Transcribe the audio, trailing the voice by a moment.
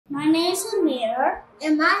My name is Amir.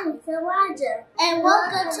 And my name is Elijah. And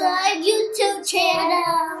welcome to our YouTube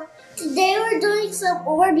channel. Today we're doing some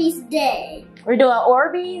Orbeez day. We're doing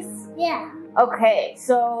Orbeez? Yeah. Okay,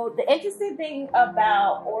 so the interesting thing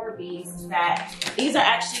about Orbeez is that these are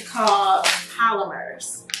actually called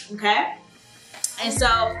polymers, okay? And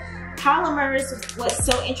so polymers, what's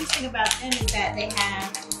so interesting about them is that they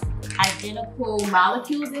have identical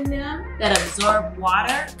molecules in them that absorb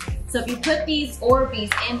water. So if you put these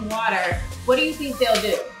Orbeez in water, what do you think they'll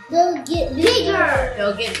do? They'll get bigger.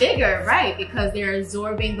 They'll get bigger, right? Because they're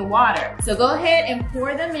absorbing the water. So go ahead and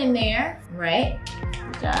pour them in there, right?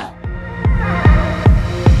 Good job.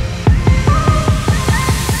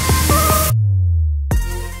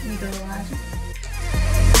 Here you go, Elijah.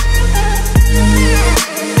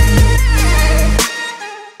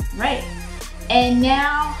 Right. And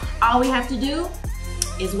now all we have to do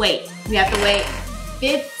is wait. We have to wait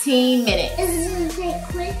 15 minutes. Is it gonna take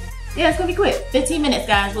quick? Yeah, it's gonna be quick. 15 minutes,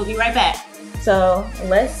 guys. We'll be right back. So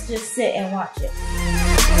let's just sit and watch it.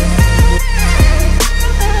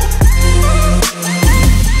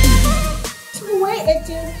 So wait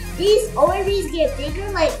until these Orbeez get bigger,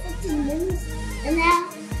 like 15 minutes, and now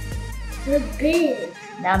they're big.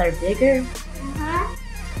 Now they're bigger. Uh-huh.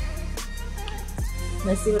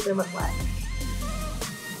 Let's see what they look like.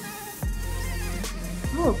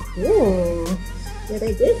 Oh, cool. Yeah,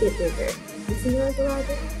 they did get bigger. You see yours,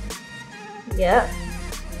 Elijah? Yep.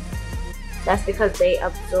 That's because they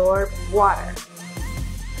absorb water.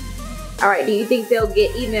 All right, do you think they'll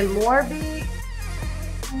get even more big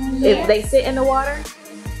if they sit in the water?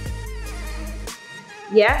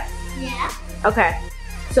 Yeah? Yeah. Okay.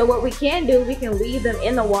 So what we can do, we can leave them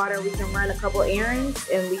in the water. We can run a couple errands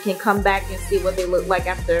and we can come back and see what they look like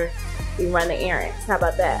after we run the errands. How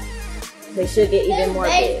about that? They should get even more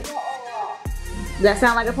big. Does that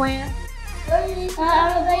sound like a plan? Are we going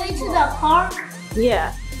to the park?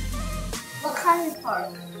 Yeah. What kind of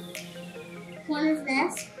park? Corner's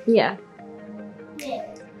Nest? Yeah. Yeah.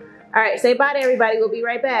 All right, say bye to everybody. We'll be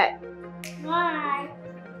right back. Bye,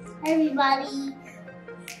 everybody.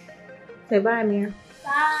 Say bye, Amir.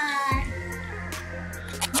 Bye.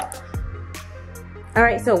 All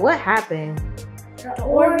right, so what happened? The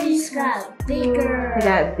Orbeez got bigger. It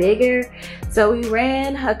got bigger. So we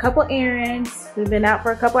ran a couple errands. We've been out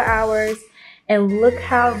for a couple hours. And look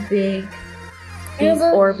how big these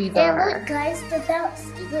Orbeez are. And look, guys, they're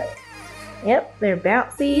bouncy. Look. Yep, they're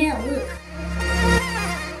bouncy. Yeah, look.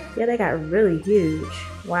 Yeah, they got really huge.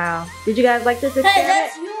 Wow. Did you guys like this experiment? Hey,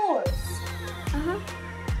 that's yours. Uh-huh.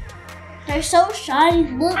 They're so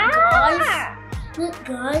shiny. Look, guys. Look,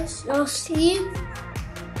 guys. Y'all see?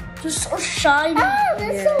 They're so shiny. Oh,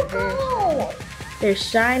 that's so cool. They're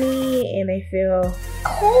shiny and they feel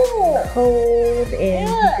cold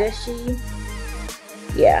and gushy.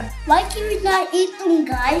 Yeah. Why can we not eat them,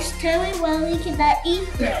 guys? Tell me why we cannot eat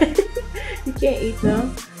them. You can't eat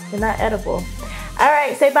them. They're not edible. All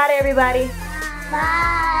right, say bye to everybody.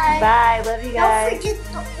 Bye. Bye. Love you guys. Don't forget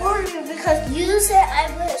the Orbeez because you said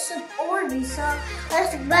I want some Orbeez, so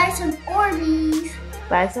let's buy some Orbeez.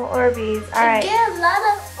 Buy some Orbeez. All right. Get a lot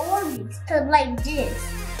of Orbeez, cause like this.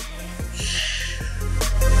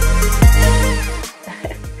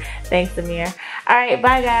 Thanks, Amir. All right,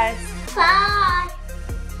 bye guys. Bye.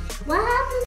 What happened?